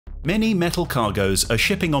Many metal cargoes are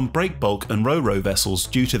shipping on breakbulk and RORO vessels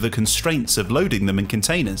due to the constraints of loading them in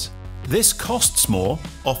containers. This costs more,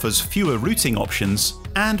 offers fewer routing options,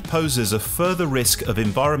 and poses a further risk of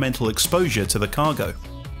environmental exposure to the cargo.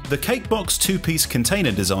 The CakeBoxx two-piece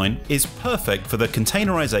container design is perfect for the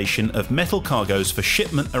containerization of metal cargoes for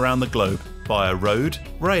shipment around the globe via road,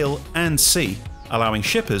 rail, and sea, allowing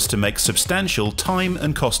shippers to make substantial time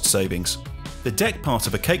and cost savings. The deck part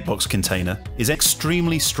of a CakeBoxx container is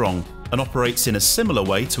extremely strong and operates in a similar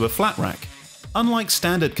way to a flat rack. Unlike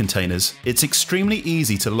standard containers, it's extremely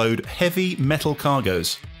easy to load heavy metal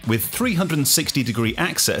cargoes, with 360-degree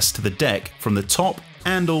access to the deck from the top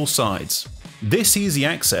and all sides. This easy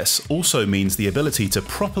access also means the ability to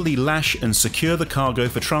properly lash and secure the cargo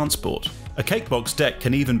for transport. A CakeBoxx deck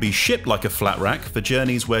can even be shipped like a flat rack for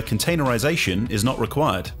journeys where containerization is not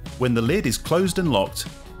required. When the lid is closed and locked,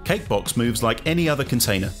 CakeBoxx moves like any other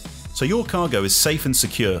container, so your cargo is safe and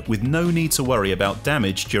secure with no need to worry about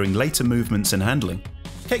damage during later movements and handling.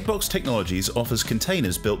 CakeBoxx Technologies offers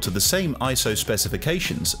containers built to the same ISO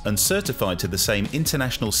specifications and certified to the same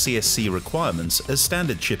international CSC requirements as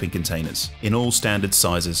standard shipping containers, in all standard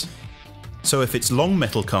sizes. So if it's long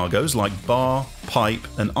metal cargoes like bar, pipe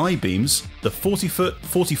and I-beams, the 40-foot,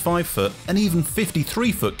 45-foot and even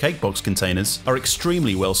 53-foot CakeBoxx containers are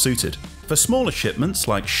extremely well suited. For smaller shipments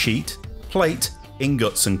like sheet, plate,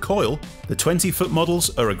 ingots and coil, the 20-foot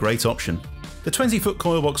models are a great option. The 20-foot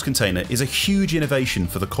coil box container is a huge innovation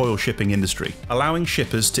for the coil shipping industry, allowing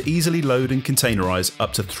shippers to easily load and containerize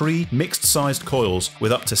up to 3 mixed-sized coils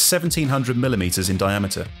with up to 1700mm in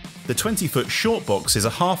diameter. The 20-foot short box is a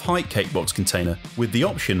half-height CakeBoxx container with the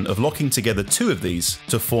option of locking together 2 of these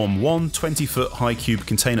to form one 20-foot high cube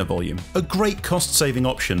container volume, a great cost-saving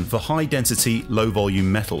option for high-density, low-volume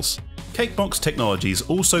metals. CakeBoxx Technologies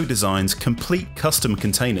also designs complete custom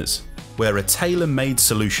containers, where a tailor-made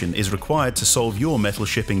solution is required to solve your metal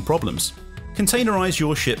shipping problems. Containerize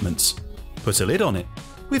your shipments. Put a lid on it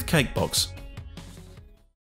with CakeBoxx.